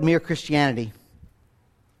 Lewis wrote in Mere Christianity,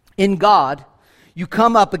 in God, you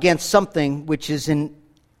come up against something which is in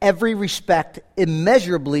every respect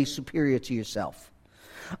immeasurably superior to yourself.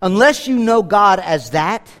 Unless you know God as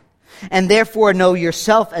that, and therefore know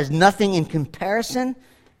yourself as nothing in comparison,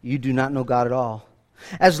 you do not know God at all.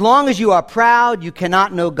 As long as you are proud, you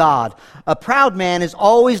cannot know God. A proud man is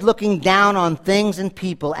always looking down on things and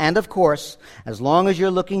people, and of course, as long as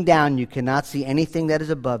you're looking down, you cannot see anything that is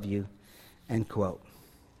above you. End quote.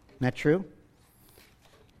 Isn't that true?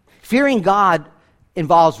 Fearing God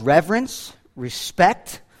involves reverence,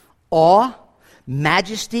 respect, awe,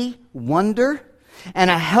 majesty, wonder, and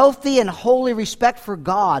a healthy and holy respect for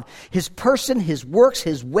God, his person, his works,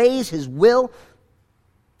 his ways, his will,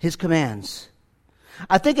 his commands.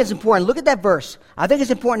 I think it's important. Look at that verse. I think it's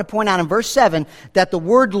important to point out in verse 7 that the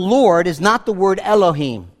word Lord is not the word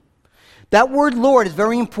Elohim. That word Lord is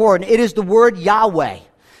very important. It is the word Yahweh.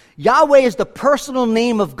 Yahweh is the personal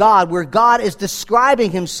name of God, where God is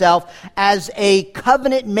describing himself as a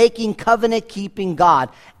covenant-making, covenant-keeping God.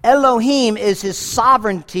 Elohim is his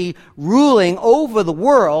sovereignty ruling over the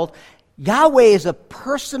world. Yahweh is a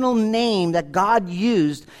personal name that God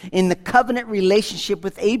used in the covenant relationship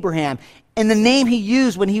with Abraham, and the name he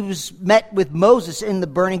used when he was met with Moses in the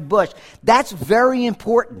burning bush. That's very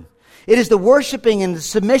important. It is the worshiping and the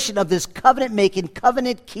submission of this covenant-making,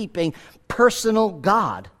 covenant-keeping, personal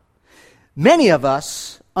God. Many of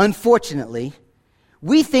us, unfortunately,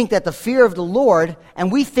 we think that the fear of the Lord, and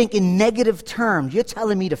we think in negative terms. You're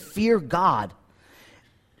telling me to fear God.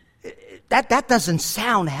 That doesn't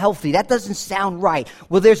sound healthy. That doesn't sound right.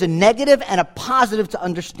 Well, there's a negative and a positive to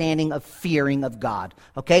understanding of fearing of God.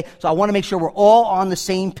 Okay? So I want to make sure we're all on the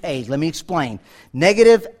same page. Let me explain.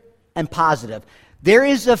 Negative and positive. There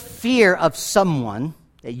is a fear of someone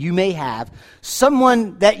that you may have,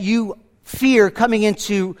 someone that you fear coming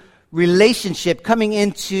into relationship, coming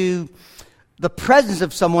into the presence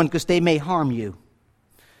of someone because they may harm you.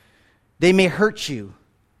 They may hurt you.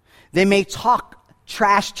 They may talk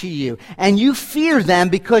trash to you. And you fear them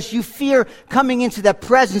because you fear coming into their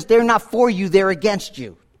presence. They're not for you, they're against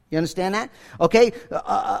you. You understand that? Okay?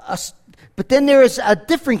 But then there is a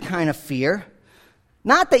different kind of fear.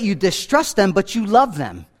 Not that you distrust them, but you love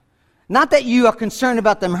them. Not that you are concerned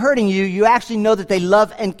about them hurting you. You actually know that they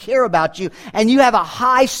love and care about you. And you have a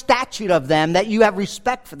high statute of them, that you have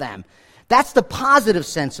respect for them. That's the positive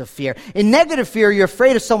sense of fear. In negative fear, you're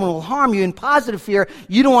afraid of someone will harm you. In positive fear,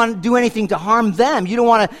 you don't want to do anything to harm them. You don't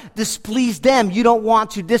want to displease them. You don't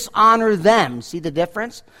want to dishonor them. See the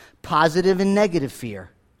difference? Positive and negative fear.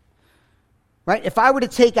 Right? If I were to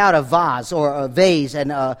take out a vase or a vase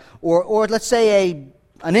and or let's say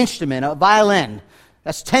an instrument, a violin,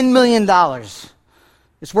 that's $10 million.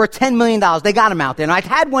 It's worth $10 million. They got them out there. And I've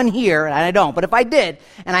had one here, and I don't. But if I did,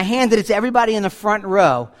 and I handed it to everybody in the front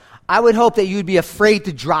row, I would hope that you'd be afraid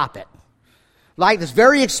to drop it. Like this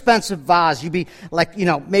very expensive vase, you'd be like,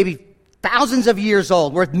 maybe thousands of years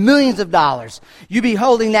old, worth millions of dollars. You'd be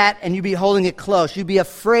holding that, and you'd be holding it close. You'd be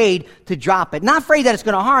afraid to drop it. Not afraid that it's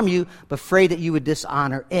going to harm you, but afraid that you would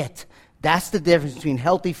dishonor it. That's the difference between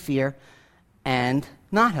healthy fear and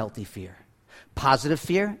not healthy fear. Positive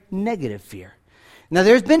fear, negative fear. Now,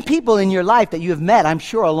 there's been people in your life that you have met, I'm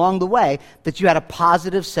sure, along the way, that you had a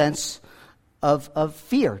positive sense of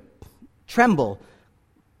fear. Tremble.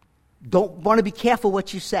 Don't want to be careful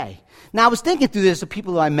what you say. Now, I was thinking through this of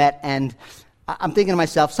people who I met, and I'm thinking to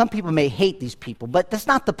myself, some people may hate these people, but that's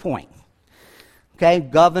not the point. Okay,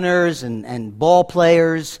 governors and ball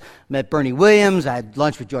players. Met Bernie Williams. I had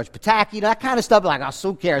lunch with George Pataki. That kind of stuff. Like, oh,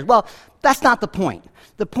 who cares? Well, that's not the point.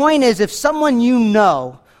 The point is, if someone you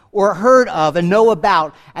know or heard of and know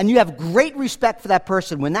about, and you have great respect for that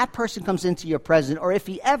person, when that person comes into your presence, or if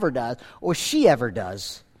he ever does, or she ever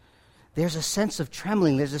does, there's a sense of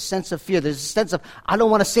trembling. There's a sense of fear. There's a sense of, I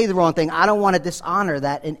don't want to say the wrong thing. I don't want to dishonor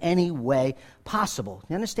that in any way possible.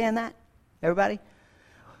 You understand that, everybody?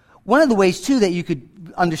 One of the ways, too, that you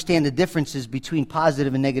could understand the differences between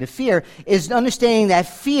positive and negative fear is understanding that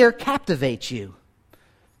fear captivates you.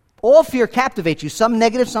 All fear captivates you, some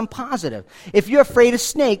negative, some positive. If you're afraid of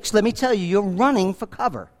snakes, let me tell you, you're running for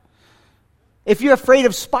cover. If you're afraid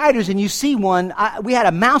of spiders and you see one, we had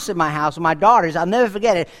a mouse at my house with my daughters, I'll never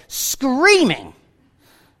forget it, screaming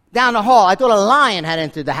down the hall. I thought a lion had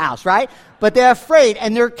entered the house, right? But they're afraid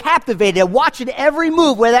and they're captivated. They're watching every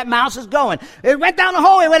move where that mouse is going. It went down the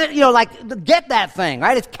hall, it went, get that thing,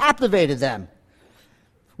 right? It's captivated them.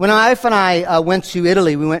 When my wife and I went to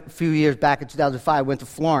Italy, we went a few years back in 2005, went to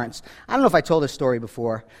Florence. I don't know if I told this story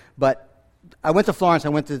before, but I went to Florence. I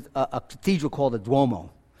went to a cathedral called the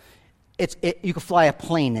Duomo. You can fly a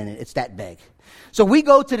plane in it. It's that big. So we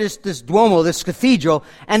go to this Duomo, this cathedral,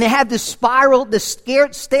 and they have this spiral, this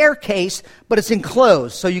staircase, but it's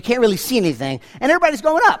enclosed, so you can't really see anything. And everybody's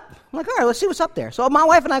going up. I'm like, all right, let's see what's up there. So my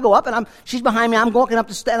wife and I go up, and she's behind me. I'm walking up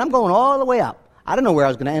the stairs, and I'm going all the way up. I don't know where I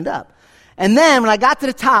was going to end up. And then when I got to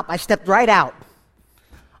the top, I stepped right out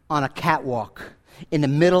on a catwalk in the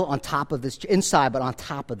middle, on top of this, inside, but on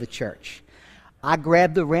top of the church. I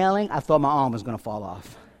grabbed the railing. I thought my arm was going to fall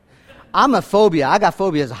off. I'm a phobia. I got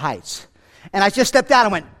phobias of heights. And I just stepped out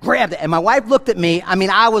and went, grabbed it. And my wife looked at me. I mean,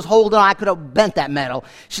 I was holding on. I could have bent that metal.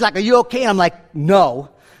 She's like, are you okay? And I'm like, no.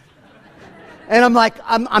 And I'm like,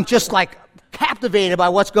 I'm just like captivated by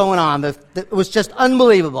what's going on. It was just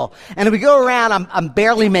unbelievable. And we go around, I'm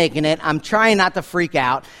barely making it. I'm trying not to freak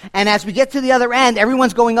out. And as we get to the other end,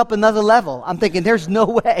 everyone's going up another level. I'm thinking, there's no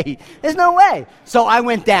way. There's no way. So I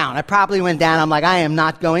went down. I probably went down. I'm like, I am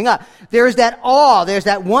not going up. There's that awe. There's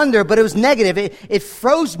that wonder, but it was negative. It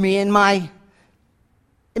froze me in my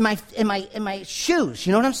shoes.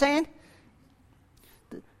 You know what I'm saying?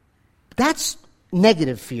 That's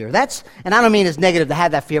negative fear. And I don't mean it's negative to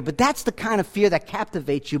have that fear, but that's the kind of fear that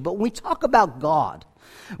captivates you. But when we talk about God,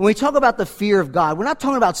 when we talk about the fear of God, we're not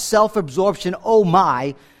talking about self-absorption, oh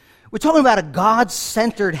my. We're talking about a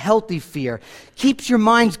God-centered, healthy fear. Keeps your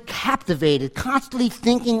mind captivated, constantly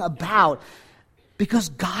thinking about, because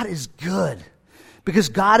God is good. Because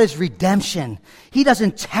God is redemption. He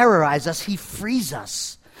doesn't terrorize us, He frees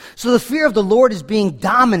us. So the fear of the Lord is being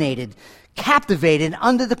dominated, captivated,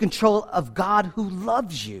 under the control of God who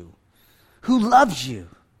loves you. Who loves you.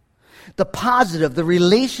 The positive, the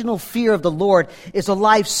relational fear of the Lord is a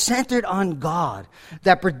life centered on God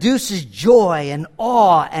that produces joy and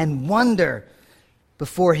awe and wonder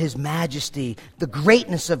before His majesty, the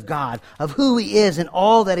greatness of God, of who He is and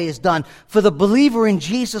all that He has done. For the believer in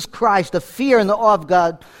Jesus Christ, the fear and the awe of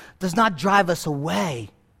God does not drive us away,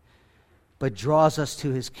 but draws us to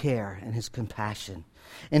His care and His compassion.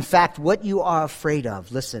 In fact, what you are afraid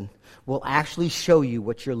of, listen, will actually show you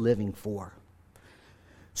what you're living for.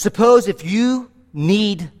 Suppose if you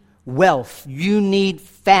need wealth, you need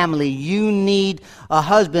family, you need a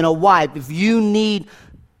husband, a wife, if you need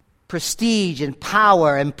prestige and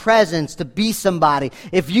power and presence to be somebody,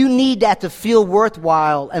 if you need that to feel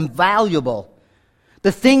worthwhile and valuable,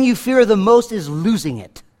 the thing you fear the most is losing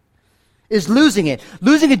it. Losing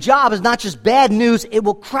a job is not just bad news, it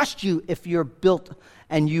will crush you if you're built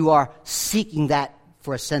and you are seeking that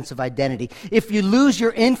for a sense of identity. If you lose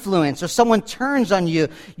your influence or someone turns on you,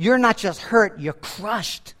 you're not just hurt, you're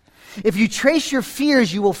crushed. If you trace your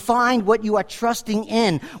fears, you will find what you are trusting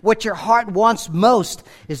in. What your heart wants most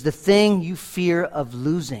is the thing you fear of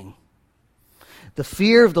losing. The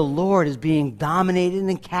fear of the Lord is being dominated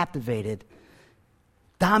and captivated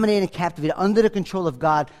under the control of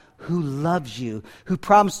God, who loves you, who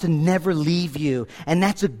promised to never leave you. And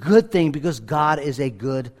that's a good thing because God is a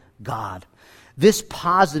good God. This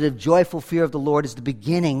positive, joyful fear of the Lord is the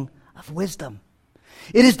beginning of wisdom.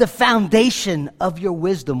 It is the foundation of your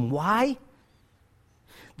wisdom. Why?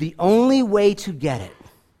 The only way to get it,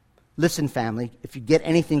 listen family, if you get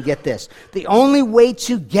anything, get this. The only way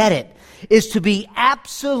to get it is to be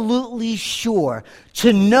absolutely sure,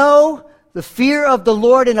 to know the fear of the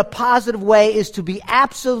Lord in a positive way is to be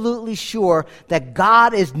absolutely sure that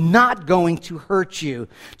God is not going to hurt you.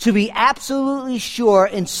 To be absolutely sure,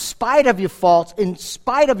 in spite of your faults, in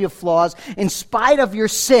spite of your flaws, in spite of your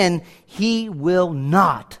sin, He will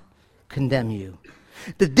not condemn you.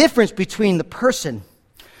 The difference between the person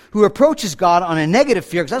who approaches God on a negative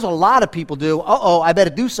fear, because that's what a lot of people do, I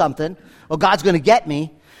better do something, or God's going to get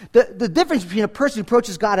me. The difference between a person who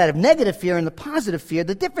approaches God out of negative fear and the positive fear,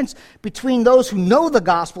 the difference between those who know the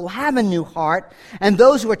gospel, have a new heart, and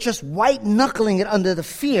those who are just white-knuckling it under the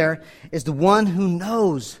fear, is the one who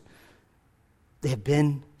knows they have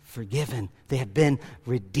been forgiven, they have been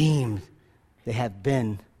redeemed, they have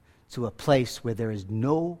been to a place where there is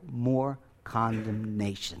no more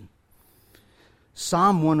condemnation.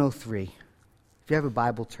 Psalm 103, if you have a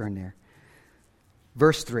Bible, turn there.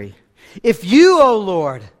 Verse 3. If you, O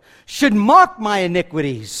Lord, should mark my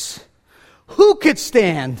iniquities, who could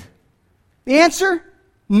stand? The answer?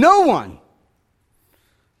 No one.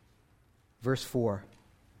 Verse 4.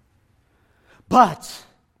 But,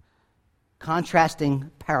 contrasting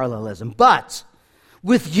parallelism, but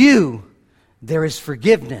with you there is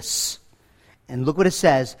forgiveness. And look what it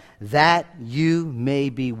says, that you may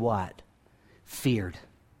be what? Feared.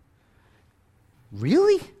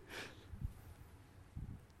 Really?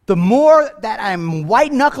 The more that I'm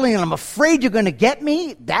white-knuckling and I'm afraid you're going to get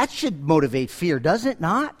me, that should motivate fear, does it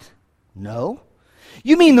not? No.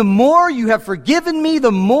 You mean the more you have forgiven me,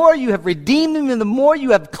 the more you have redeemed me, and the more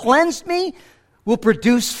you have cleansed me will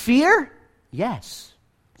produce fear? Yes.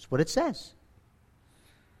 That's what it says.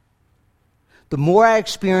 The more I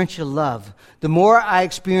experience your love, the more I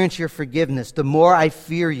experience your forgiveness, the more I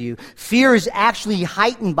fear you. Fear is actually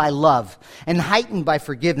heightened by love and heightened by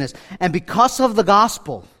forgiveness. And because of the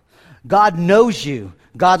gospel, God knows you,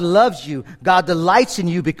 God loves you, God delights in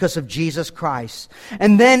you because of Jesus Christ.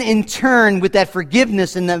 And then in turn, with that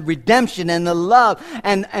forgiveness and the redemption and the love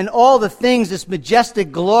and all the things, this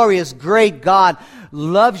majestic, glorious, great God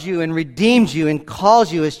loves you and redeems you and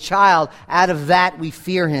calls you His child. Out of that, we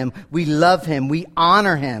fear Him, we love Him, we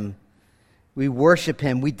honor Him, we worship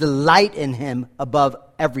Him, we delight in Him above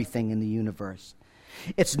everything in the universe.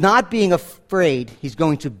 It's not being afraid He's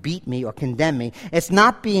going to beat me or condemn me. It's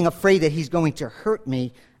not being afraid that He's going to hurt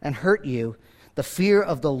me and hurt you. The fear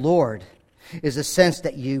of the Lord is a sense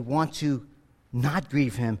that you want to not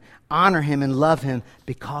grieve Him, honor Him, and love Him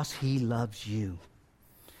because He loves you.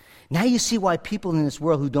 Now you see why people in this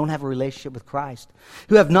world who don't have a relationship with Christ,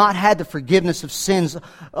 who have not had the forgiveness of sins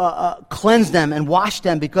cleanse them and wash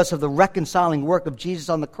them because of the reconciling work of Jesus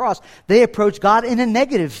on the cross, they approach God in a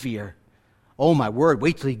negative fear. Oh my word,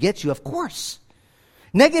 wait till He gets you. Of course.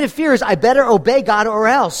 Negative fear is, I better obey God or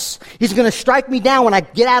else He's going to strike me down when I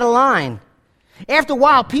get out of line. After a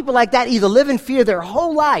while, people like that either live in fear their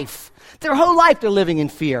whole life. Their whole life they're living in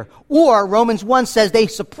fear. Or, Romans 1 says, they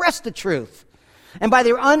suppress the truth. And by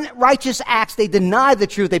their unrighteous acts, they deny the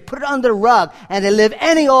truth. They put it under the rug, and they live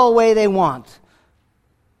any old way they want.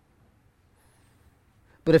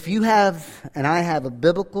 But if you have, and I have, a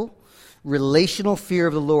biblical, relational fear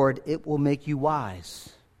of the Lord, it will make you wise.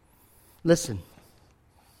 Listen,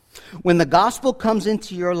 when the gospel comes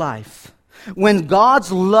into your life, when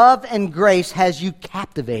God's love and grace has you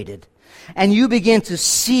captivated, and you begin to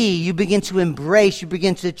see, you begin to embrace, you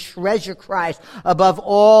begin to treasure Christ above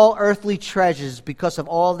all earthly treasures because of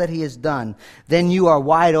all that He has done, then you are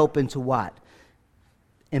wide open to what?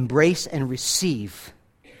 Embrace and receive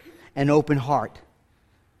an open heart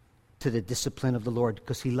to the discipline of the Lord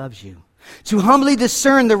because He loves you. To humbly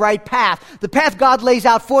discern the right path. The path God lays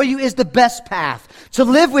out for you is the best path. To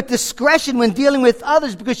live with discretion when dealing with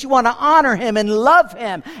others because you want to honor Him and love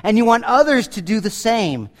Him and you want others to do the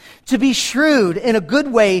same. To be shrewd in a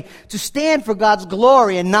good way, to stand for God's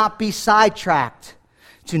glory and not be sidetracked.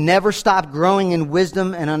 To never stop growing in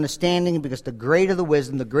wisdom and understanding, because the greater the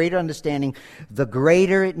wisdom, the greater understanding, the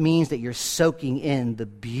greater it means that you're soaking in the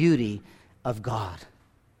beauty of God.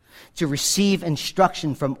 To receive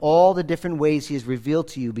instruction from all the different ways He has revealed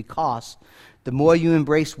to you, because the more you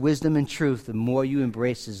embrace wisdom and truth, the more you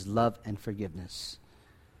embrace His love and forgiveness.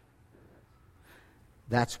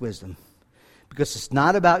 That's wisdom. Because it's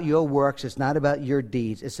not about your works, it's not about your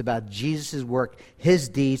deeds, it's about Jesus' work, His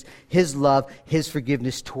deeds, His love, His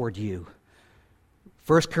forgiveness toward you.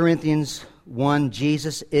 1 Corinthians 1,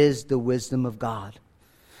 Jesus is the wisdom of God.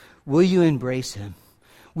 Will you embrace Him?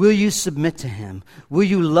 Will you submit to Him? Will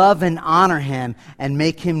you love and honor Him and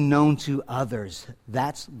make Him known to others?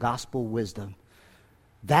 That's gospel wisdom.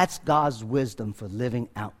 That's God's wisdom for living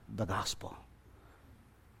out the gospel.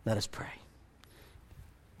 Let us pray.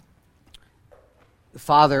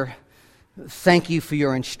 Father, thank You for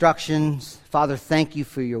Your instructions. Father, thank You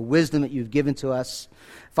for Your wisdom that You've given to us.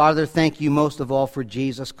 Father, thank You most of all for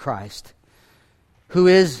Jesus Christ, who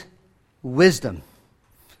is wisdom.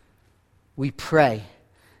 We pray,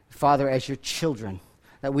 Father, as Your children,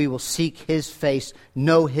 that we will seek His face,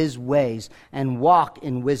 know His ways, and walk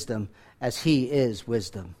in wisdom as He is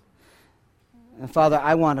wisdom. And Father,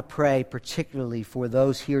 I want to pray particularly for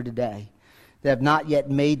those here today that have not yet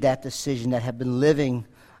made that decision, that have been living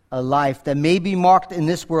a life that may be marked in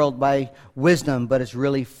this world by wisdom, but it's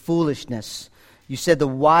really foolishness. You said the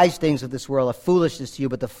wise things of this world are foolishness to you,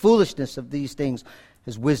 but the foolishness of these things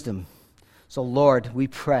is wisdom. So Lord, we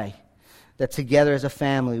pray that together as a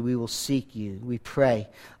family we will seek You. We pray,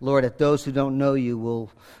 Lord, that those who don't know You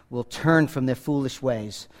will turn from their foolish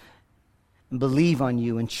ways and believe on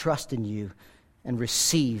You and trust in You and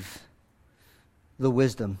receive the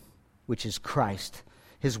wisdom which is Christ,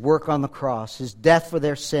 His work on the cross, His death for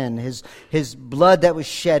their sin, His blood that was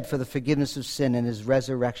shed for the forgiveness of sin, and His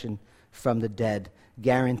resurrection from the dead,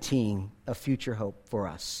 guaranteeing a future hope for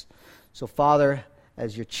us. So, Father,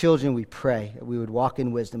 as Your children, we pray that we would walk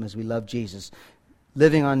in wisdom as we love Jesus,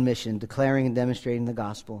 living on mission, declaring and demonstrating the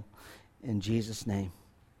gospel. In Jesus' name,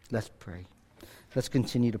 let's pray. Let's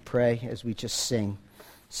continue to pray as we just sing.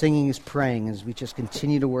 Singing is praying as we just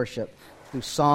continue to worship through song.